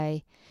the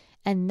way.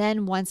 And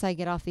then once I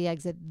get off the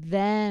exit,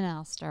 then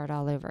I'll start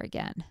all over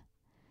again.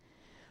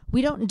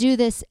 We don't do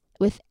this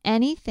with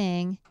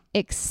anything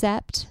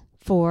except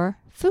for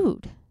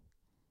food.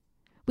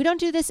 We don't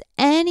do this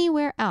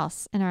anywhere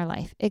else in our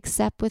life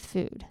except with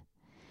food.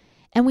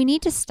 And we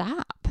need to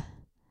stop.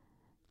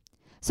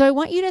 So I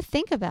want you to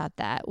think about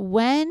that.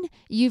 When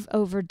you've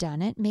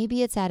overdone it,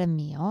 maybe it's at a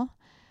meal,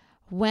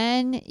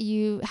 when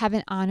you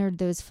haven't honored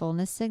those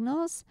fullness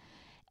signals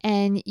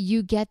and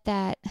you get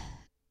that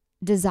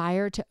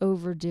desire to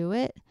overdo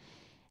it,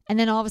 and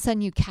then all of a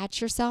sudden you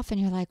catch yourself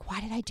and you're like, why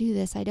did I do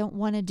this? I don't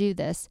want to do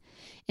this.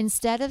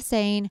 Instead of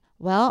saying,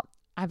 well,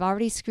 I've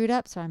already screwed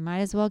up, so I might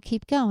as well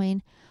keep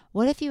going.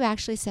 What if you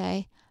actually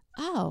say,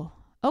 oh,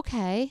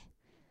 okay,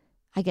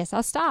 I guess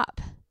I'll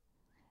stop.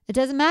 It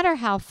doesn't matter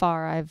how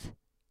far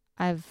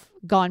I've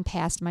gone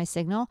past my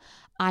signal.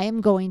 I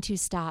am going to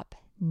stop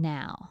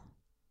now.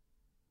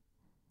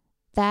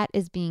 That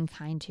is being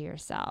kind to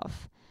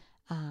yourself.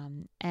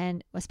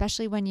 And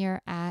especially when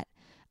you're at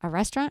a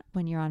restaurant,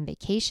 when you're on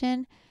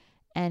vacation,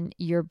 and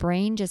your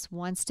brain just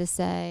wants to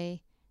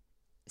say,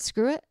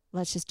 screw it,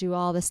 let's just do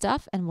all the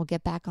stuff and we'll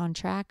get back on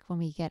track when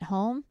we get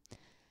home.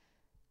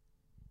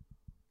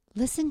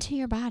 Listen to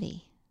your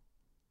body.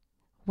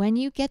 When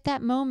you get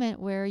that moment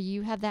where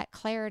you have that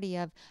clarity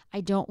of, I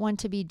don't want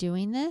to be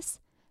doing this,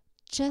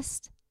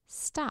 just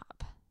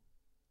stop.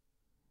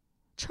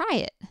 Try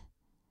it.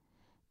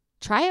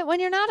 Try it when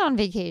you're not on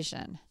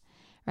vacation,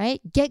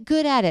 right? Get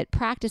good at it.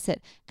 Practice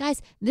it.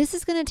 Guys, this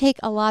is going to take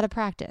a lot of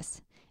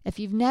practice. If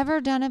you've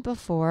never done it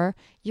before,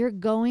 you're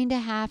going to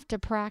have to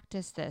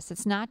practice this.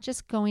 It's not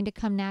just going to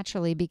come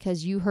naturally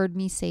because you heard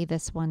me say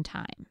this one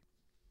time.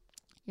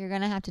 You're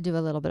going to have to do a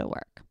little bit of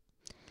work.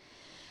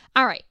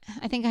 All right.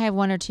 I think I have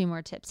one or two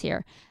more tips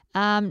here.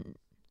 Number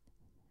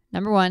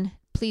one,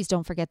 please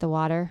don't forget the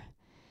water.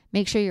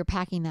 Make sure you're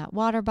packing that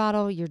water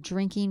bottle. You're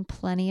drinking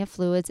plenty of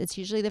fluids. It's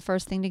usually the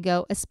first thing to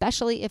go,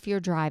 especially if you're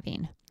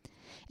driving.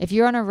 If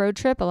you're on a road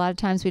trip, a lot of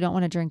times we don't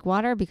want to drink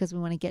water because we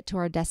want to get to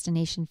our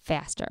destination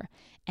faster.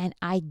 And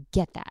I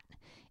get that.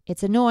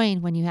 It's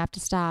annoying when you have to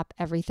stop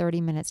every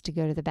 30 minutes to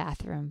go to the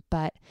bathroom.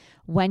 But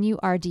when you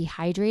are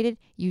dehydrated,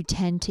 you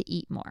tend to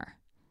eat more.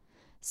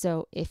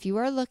 So if you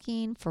are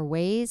looking for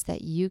ways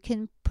that you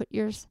can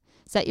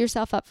set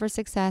yourself up for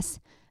success,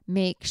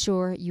 make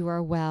sure you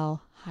are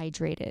well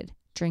hydrated.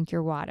 Drink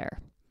your water.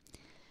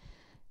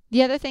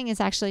 The other thing is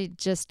actually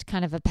just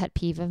kind of a pet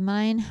peeve of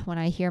mine when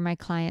I hear my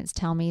clients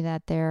tell me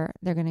that they're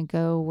going to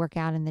go work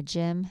out in the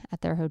gym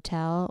at their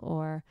hotel,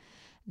 or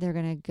they're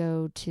going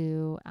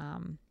to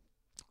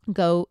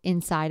go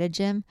inside a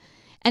gym.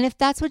 And if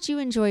that's what you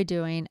enjoy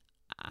doing,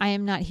 I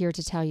am not here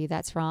to tell you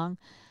that's wrong.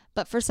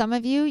 But for some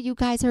of you, you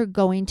guys are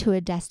going to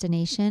a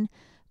destination.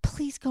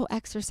 Please go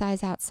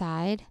exercise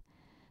outside.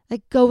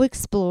 Like, go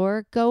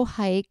explore, go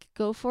hike,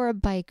 go for a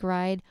bike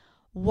ride,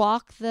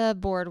 walk the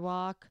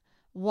boardwalk,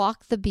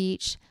 walk the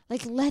beach.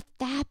 Like, let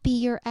that be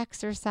your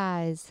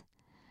exercise.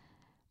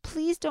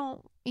 Please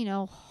don't,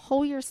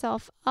 hole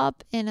yourself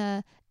up in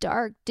a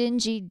dark,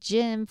 dingy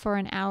gym for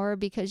an hour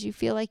because you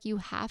feel like you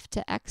have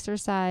to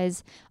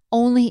exercise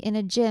only in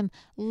a gym.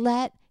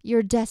 Let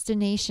your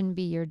destination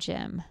be your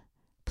gym.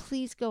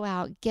 Please go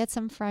out, get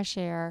some fresh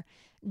air,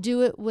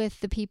 do it with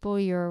the people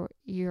you're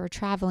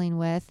traveling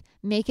with,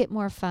 make it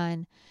more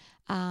fun.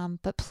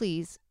 But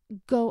please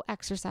go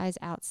exercise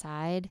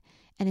outside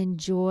and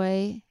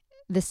enjoy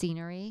the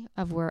scenery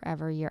of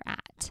wherever you're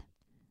at.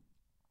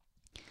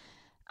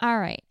 All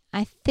right.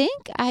 I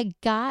think I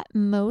got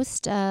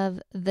most of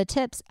the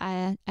tips.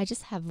 I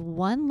just have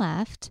one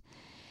left,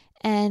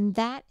 and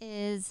that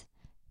is,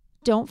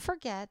 don't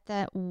forget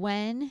that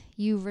when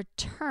you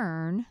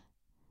return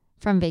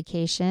from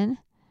vacation,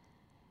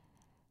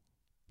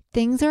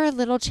 things are a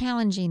little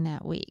challenging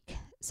that week.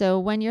 So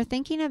when you're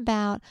thinking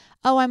about,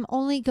 I'm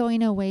only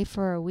going away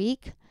for a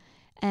week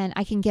and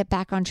I can get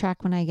back on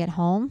track when I get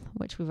home,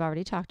 which we've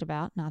already talked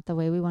about, not the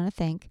way we want to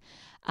think.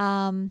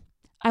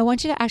 I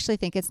want you to actually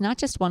think it's not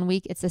just 1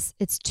 week,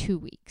 it's 2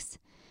 weeks,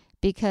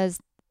 because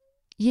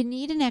you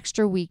need an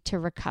extra week to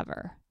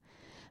recover.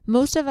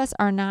 Most of us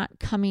are not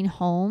coming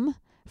home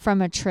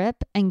from a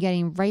trip and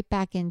getting right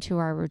back into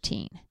our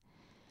routine.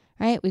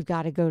 Right? We've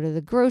got to go to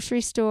the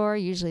grocery store.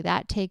 Usually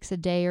that takes a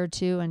day or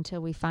two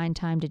until we find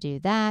time to do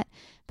that.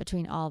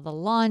 Between all the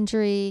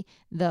laundry,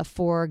 the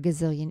 4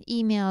 gazillion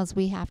emails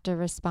we have to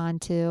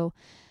respond to,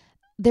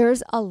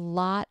 there's a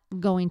lot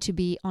going to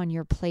be on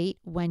your plate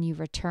when you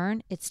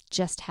return. It's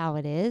just how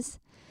it is.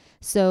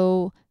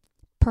 So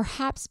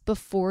perhaps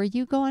before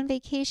you go on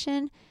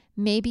vacation,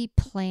 maybe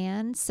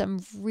plan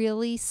some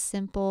really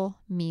simple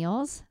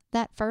meals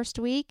that first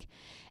week.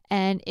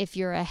 And if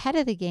you're ahead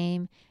of the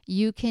game,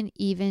 you can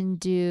even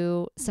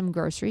do some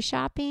grocery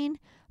shopping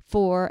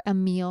for a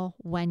meal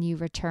when you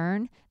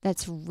return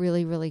that's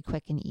really, really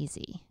quick and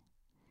easy.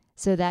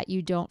 so that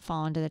you don't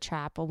fall into the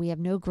trap. Well, we have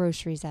no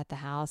groceries at the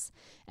house,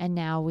 and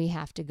now we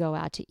have to go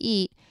out to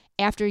eat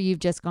after you've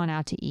just gone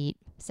out to eat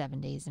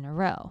 7 days in a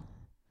row.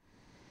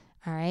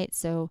 All right,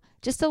 so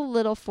just a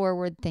little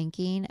forward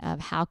thinking of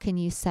how can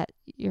you set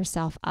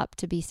yourself up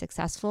to be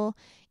successful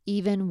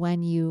even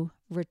when you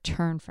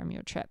return from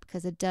your trip,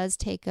 because it does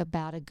take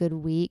about a good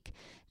week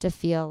to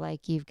feel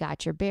like you've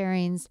got your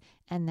bearings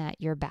and that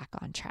you're back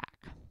on track.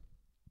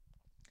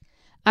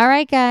 All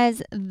right,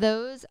 guys,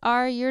 those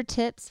are your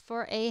tips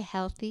for a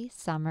healthy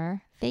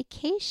summer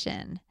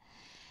vacation.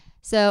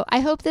 So I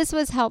hope this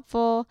was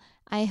helpful.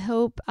 I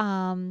hope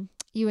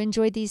you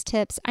enjoyed these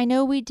tips. I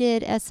know we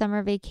did a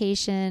summer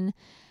vacation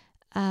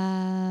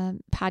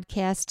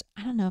podcast.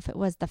 I don't know if it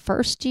was the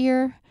first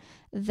year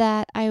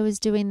that I was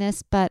doing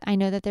this, but I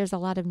know that there's a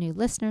lot of new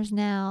listeners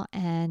now.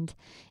 And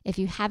if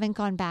you haven't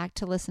gone back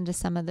to listen to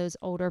some of those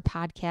older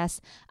podcasts,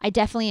 I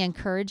definitely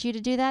encourage you to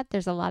do that.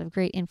 There's a lot of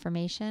great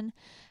information.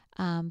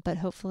 But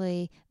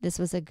hopefully this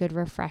was a good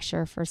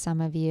refresher for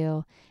some of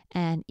you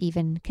and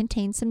even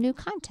contained some new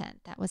content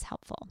that was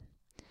helpful.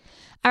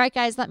 All right,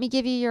 guys, let me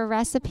give you your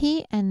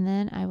recipe and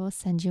then I will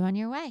send you on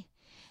your way.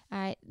 All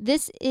right,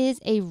 this is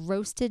a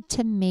roasted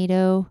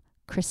tomato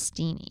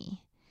crostini.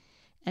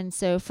 And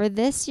so for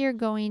this, you're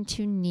going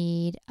to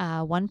need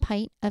 1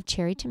 pint of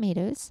cherry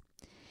tomatoes,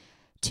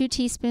 2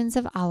 teaspoons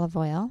of olive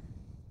oil,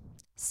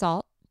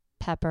 salt,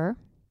 pepper,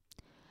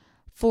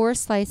 4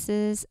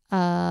 slices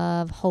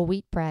of whole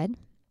wheat bread,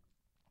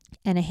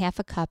 and a half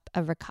a cup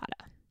of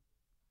ricotta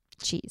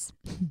cheese.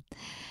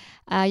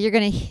 You're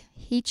going to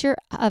heat your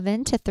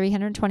oven to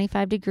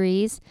 325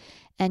 degrees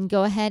and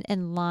go ahead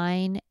and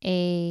line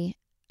a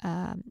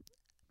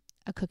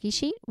cookie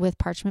sheet with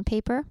parchment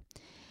paper.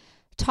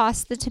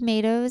 Toss the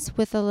tomatoes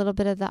with a little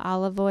bit of the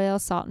olive oil,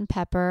 salt, and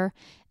pepper,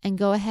 and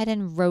go ahead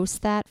and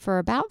roast that for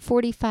about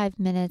 45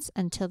 minutes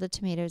until the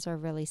tomatoes are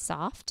really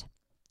soft.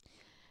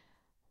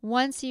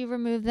 Once you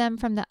remove them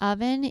from the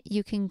oven,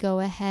 you can go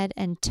ahead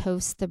and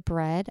toast the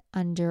bread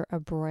under a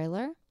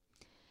broiler.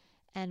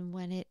 And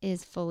when it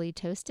is fully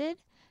toasted,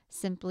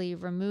 simply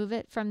remove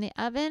it from the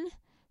oven,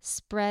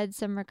 spread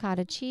some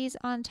ricotta cheese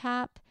on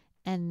top,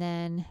 and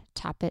then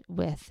top it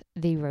with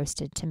the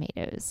roasted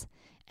tomatoes.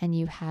 And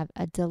you have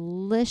a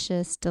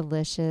delicious,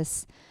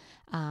 delicious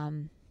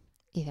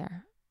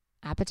either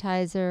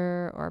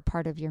appetizer or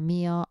part of your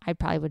meal. I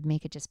probably would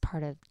make it just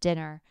part of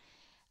dinner.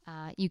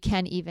 You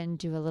can even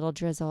do a little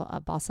drizzle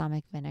of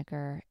balsamic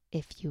vinegar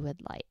if you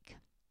would like.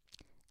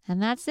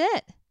 And that's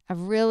it. A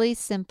really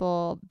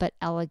simple but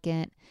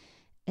elegant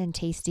and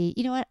tasty.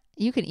 You know what?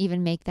 You can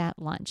even make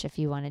that lunch if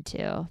you wanted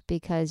to,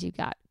 because you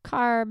got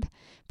carb,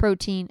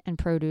 protein, and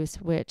produce,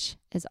 which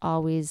is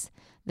always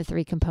the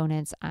 3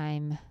 components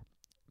I'm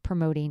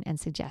promoting and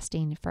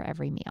suggesting for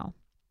every meal.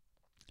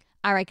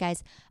 All right,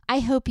 guys, I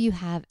hope you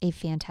have a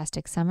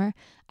fantastic summer.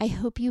 I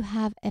hope you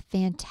have a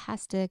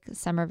fantastic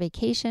summer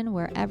vacation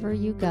wherever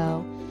you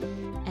go.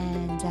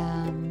 And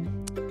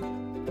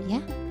yeah,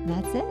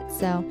 that's it.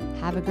 So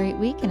have a great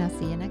week and I'll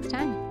see you next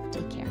time.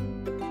 Take care.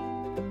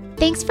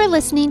 Thanks for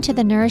listening to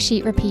the Nourish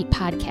Eat Repeat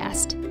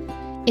podcast.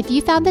 If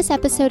you found this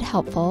episode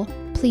helpful,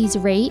 please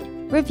rate,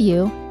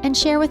 review, and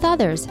share with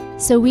others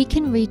so we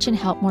can reach and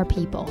help more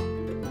people.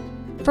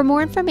 For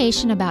more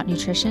information about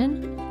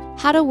nutrition,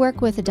 how to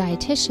work with a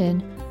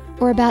dietitian,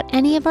 or about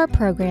any of our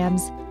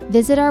programs,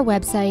 visit our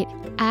website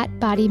at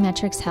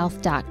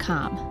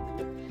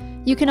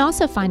bodymetricshealth.com. You can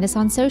also find us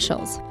on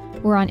socials.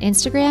 We're on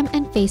Instagram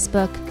and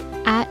Facebook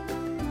at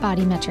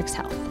Bodymetrics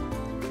Health.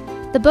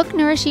 The book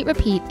Nourish, Eat,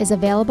 Repeat is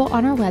available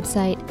on our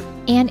website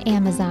and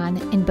Amazon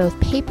in both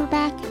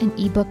paperback and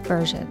ebook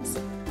versions.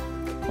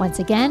 Once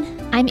again,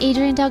 I'm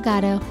Adrienne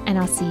Delgado, and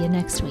I'll see you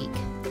next week.